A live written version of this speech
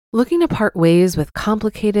Looking to part ways with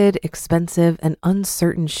complicated, expensive, and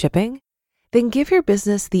uncertain shipping? Then give your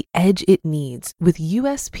business the edge it needs with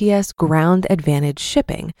USPS Ground Advantage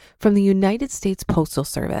shipping from the United States Postal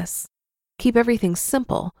Service. Keep everything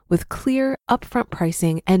simple with clear, upfront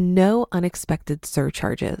pricing and no unexpected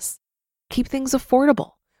surcharges. Keep things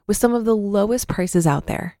affordable with some of the lowest prices out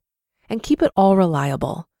there. And keep it all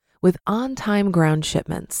reliable with on-time ground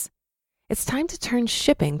shipments. It's time to turn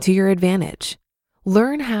shipping to your advantage.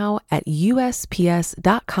 Learn how at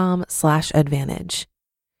USPS.com/advantage.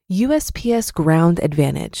 USPS Ground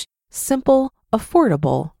Advantage. Simple,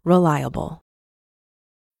 affordable, reliable.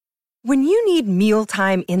 When you need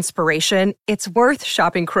mealtime inspiration, it's worth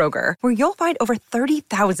shopping Kroger, where you'll find over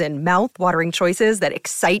 30,000 mouth-watering choices that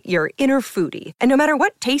excite your inner foodie. And no matter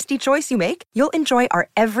what tasty choice you make, you'll enjoy our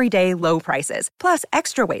everyday low prices, plus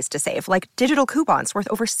extra ways to save, like digital coupons worth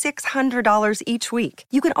over $600 each week.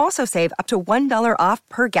 You can also save up to $1 off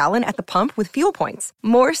per gallon at the pump with fuel points.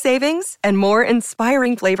 More savings and more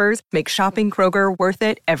inspiring flavors make shopping Kroger worth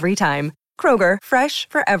it every time. Kroger, fresh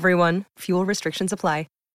for everyone. Fuel restrictions apply.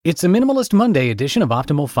 It's a Minimalist Monday edition of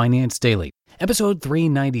Optimal Finance Daily, episode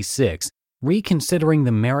 396, Reconsidering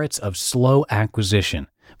the Merits of Slow Acquisition,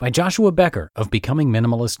 by Joshua Becker of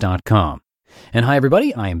BecomingMinimalist.com. And hi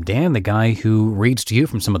everybody, I am Dan, the guy who reads to you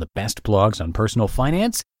from some of the best blogs on personal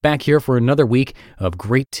finance, back here for another week of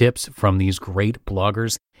great tips from these great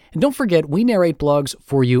bloggers. And don't forget, we narrate blogs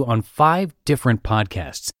for you on 5 different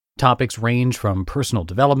podcasts. Topics range from personal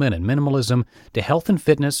development and minimalism to health and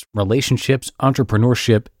fitness, relationships,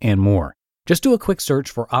 entrepreneurship, and more. Just do a quick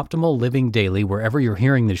search for Optimal Living Daily wherever you're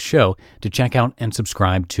hearing this show to check out and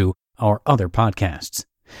subscribe to our other podcasts.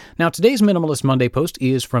 Now, today's Minimalist Monday post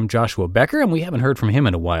is from Joshua Becker, and we haven't heard from him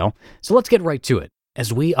in a while, so let's get right to it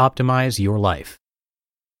as we optimize your life.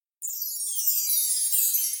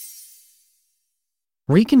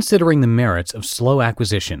 Reconsidering the Merits of Slow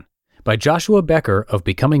Acquisition, by Joshua Becker of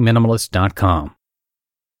BecomingMinimalist.com.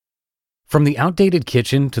 From the outdated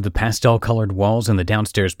kitchen to the pastel-colored walls in the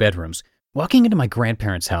downstairs bedrooms, walking into my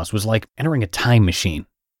grandparents' house was like entering a time machine.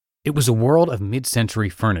 It was a world of mid-century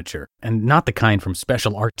furniture, and not the kind from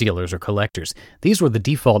special art dealers or collectors. These were the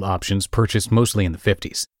default options purchased mostly in the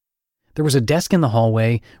 50s. There was a desk in the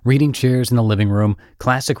hallway, reading chairs in the living room,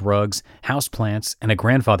 classic rugs, houseplants, and a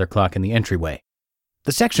grandfather clock in the entryway.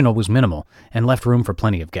 The sectional was minimal and left room for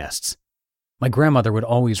plenty of guests. My grandmother would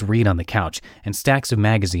always read on the couch, and stacks of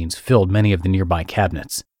magazines filled many of the nearby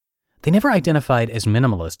cabinets. They never identified as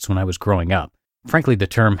minimalists when I was growing up. Frankly, the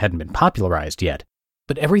term hadn't been popularized yet,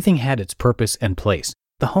 but everything had its purpose and place.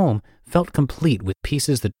 The home felt complete with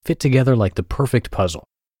pieces that fit together like the perfect puzzle.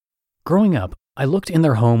 Growing up, I looked in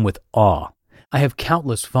their home with awe. I have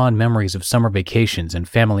countless fond memories of summer vacations and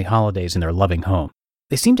family holidays in their loving home.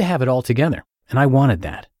 They seemed to have it all together, and I wanted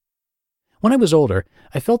that. When I was older,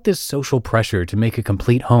 I felt this social pressure to make a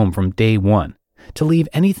complete home from day one. To leave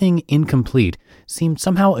anything incomplete seemed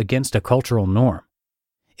somehow against a cultural norm.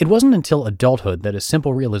 It wasn't until adulthood that a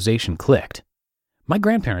simple realization clicked. My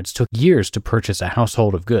grandparents took years to purchase a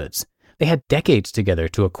household of goods. They had decades together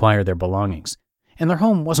to acquire their belongings. And their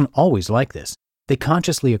home wasn't always like this. They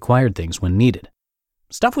consciously acquired things when needed.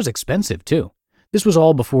 Stuff was expensive, too. This was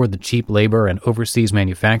all before the cheap labor and overseas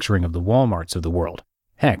manufacturing of the Walmarts of the world.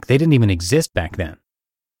 Heck, they didn't even exist back then.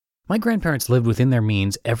 My grandparents lived within their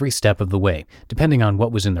means every step of the way, depending on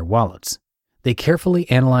what was in their wallets. They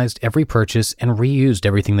carefully analyzed every purchase and reused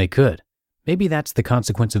everything they could. Maybe that's the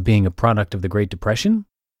consequence of being a product of the Great Depression?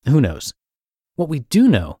 Who knows? What we do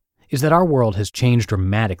know is that our world has changed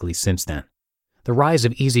dramatically since then. The rise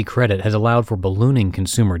of easy credit has allowed for ballooning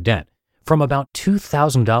consumer debt, from about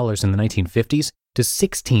 $2,000 in the 1950s to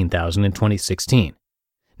 $16,000 in 2016.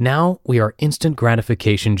 Now we are instant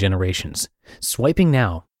gratification generations, swiping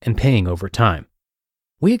now and paying over time.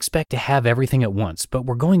 We expect to have everything at once, but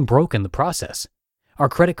we're going broke in the process. Our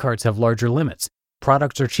credit cards have larger limits,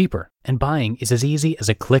 products are cheaper, and buying is as easy as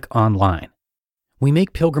a click online. We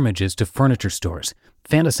make pilgrimages to furniture stores,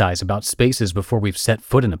 fantasize about spaces before we've set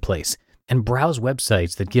foot in a place, and browse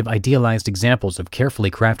websites that give idealized examples of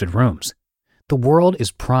carefully crafted rooms. The world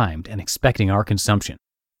is primed and expecting our consumption.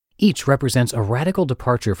 Each represents a radical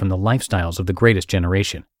departure from the lifestyles of the greatest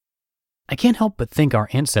generation. I can't help but think our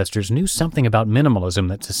ancestors knew something about minimalism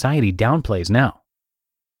that society downplays now.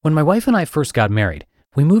 When my wife and I first got married,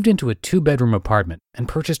 we moved into a 2-bedroom apartment and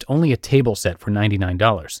purchased only a table set for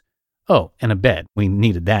 $99. Oh, and a bed. We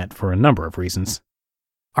needed that for a number of reasons.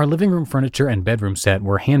 Our living room furniture and bedroom set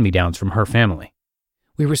were hand-me-downs from her family.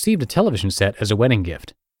 We received a television set as a wedding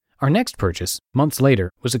gift. Our next purchase, months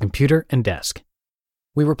later, was a computer and desk.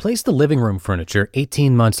 We replaced the living room furniture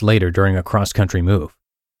 18 months later during a cross-country move.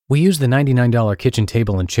 We used the $99 kitchen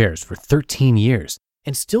table and chairs for 13 years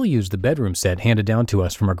and still use the bedroom set handed down to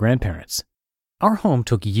us from our grandparents. Our home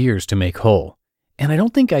took years to make whole, and I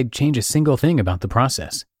don't think I'd change a single thing about the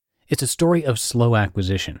process. It's a story of slow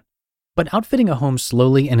acquisition. But outfitting a home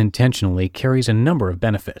slowly and intentionally carries a number of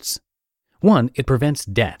benefits. One, it prevents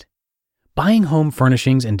debt. Buying home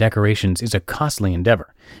furnishings and decorations is a costly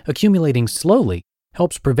endeavor. Accumulating slowly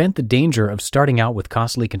helps prevent the danger of starting out with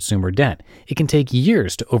costly consumer debt. It can take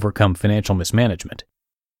years to overcome financial mismanagement.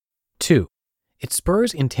 2, it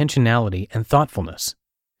spurs intentionality and thoughtfulness.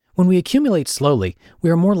 When we accumulate slowly, we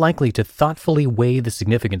are more likely to thoughtfully weigh the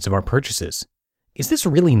significance of our purchases. Is this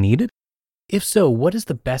really needed? If so, what is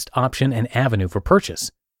the best option and avenue for purchase?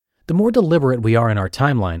 The more deliberate we are in our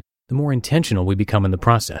timeline, the more intentional we become in the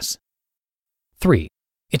process. 3,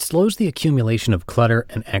 it slows the accumulation of clutter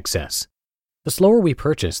and excess. The slower we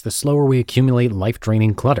purchase, the slower we accumulate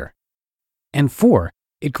life-draining clutter. And 4,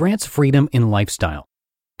 it grants freedom in lifestyle.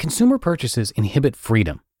 Consumer purchases inhibit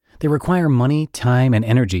freedom. They require money, time, and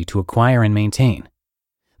energy to acquire and maintain.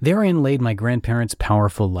 Therein laid my grandparents'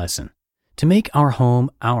 powerful lesson. To make our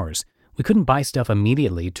home ours, we couldn't buy stuff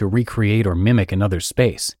immediately to recreate or mimic another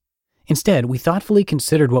space. Instead, we thoughtfully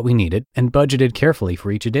considered what we needed and budgeted carefully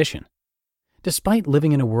for each addition. Despite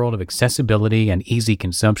living in a world of accessibility and easy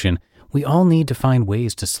consumption, we all need to find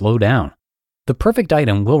ways to slow down. The perfect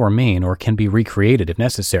item will remain or can be recreated if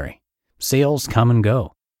necessary. Sales come and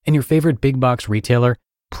go, and your favorite big box retailer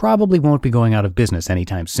probably won't be going out of business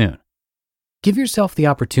anytime soon. Give yourself the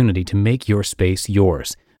opportunity to make your space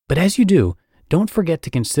yours, but as you do, don't forget to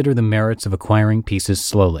consider the merits of acquiring pieces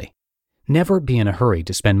slowly. Never be in a hurry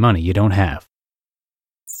to spend money you don't have.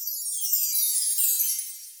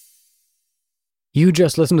 You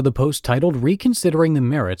just listened to the post titled Reconsidering the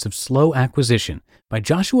Merits of Slow Acquisition by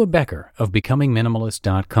Joshua Becker of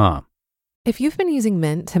BecomingMinimalist.com. If you've been using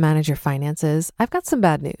Mint to manage your finances, I've got some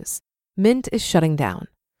bad news. Mint is shutting down.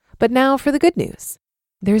 But now for the good news.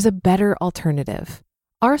 There's a better alternative.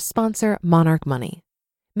 Our sponsor, Monarch Money.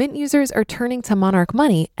 Mint users are turning to Monarch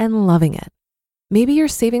Money and loving it. Maybe you're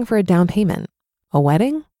saving for a down payment, a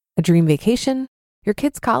wedding, a dream vacation, your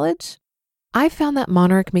kid's college. I've found that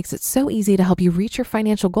Monarch makes it so easy to help you reach your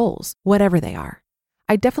financial goals, whatever they are.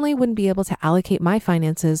 I definitely wouldn't be able to allocate my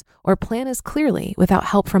finances or plan as clearly without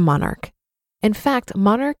help from Monarch. In fact,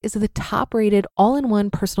 Monarch is the top-rated all-in-one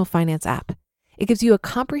personal finance app. It gives you a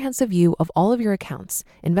comprehensive view of all of your accounts,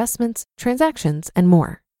 investments, transactions, and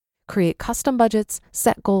more. Create custom budgets,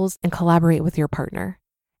 set goals, and collaborate with your partner.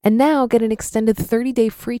 And now get an extended 30-day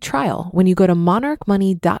free trial when you go to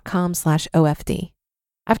monarchmoney.com/OFD.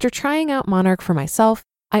 After trying out Monarch for myself,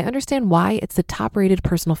 I understand why it's the top-rated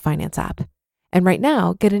personal finance app. And right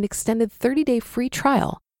now, get an extended 30-day free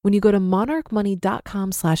trial when you go to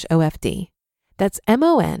monarchmoney.com/OFD. That's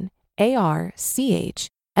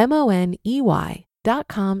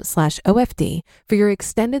monarchmoney.com/OFD for your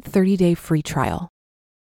extended 30-day free trial.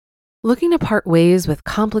 Looking to part ways with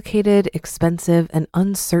complicated, expensive, and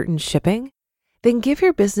uncertain shipping? Then give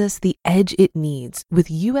your business the edge it needs with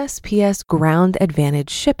USPS Ground Advantage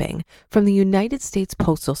shipping from the United States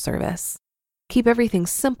Postal Service. Keep everything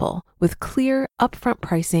simple with clear, upfront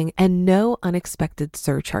pricing and no unexpected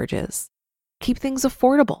surcharges. Keep things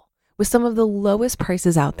affordable with some of the lowest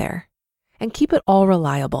prices out there. And keep it all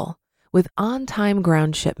reliable with on-time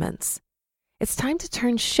ground shipments. It's time to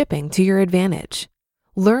turn shipping to your advantage.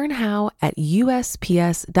 Learn how at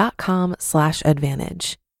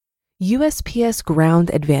USPS.com/advantage. USPS Ground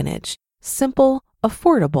Advantage. Simple,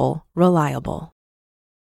 affordable, reliable.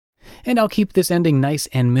 And I'll keep this ending nice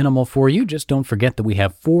and minimal for you. Just don't forget that we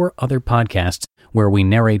have 4 other podcasts where we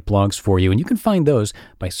narrate blogs for you, and you can find those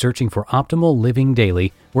by searching for Optimal Living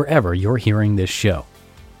Daily wherever you're hearing this show.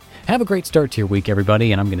 Have a great start to your week,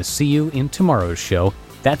 everybody, and I'm going to see you in tomorrow's show.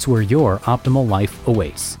 That's where your optimal life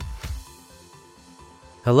awaits.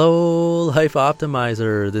 Hello, Life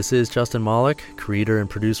Optimizer. This is Justin Malik, creator and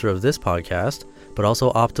producer of this podcast, but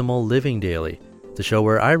also Optimal Living Daily, the show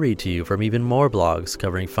where I read to you from even more blogs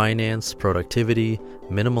covering finance, productivity,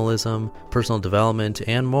 minimalism, personal development,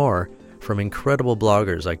 and more from incredible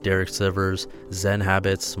bloggers like Derek Sivers, Zen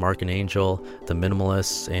Habits, Mark and Angel, The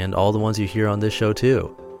Minimalists, and all the ones you hear on this show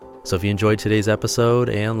too. So if you enjoyed today's episode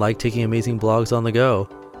and like taking amazing blogs on the go,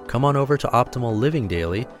 come on over to Optimal Living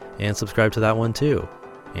Daily and subscribe to that one too.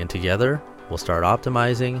 And together, we'll start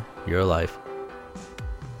optimizing your life.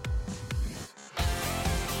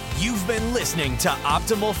 You've been listening to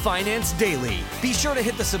Optimal Finance Daily. Be sure to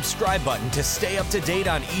hit the subscribe button to stay up to date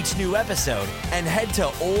on each new episode and head to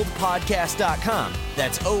oldpodcast.com.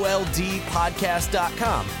 That's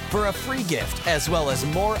OLDpodcast.com for a free gift as well as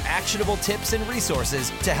more actionable tips and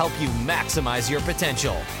resources to help you maximize your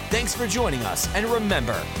potential. Thanks for joining us, and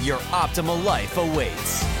remember, your optimal life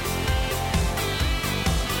awaits.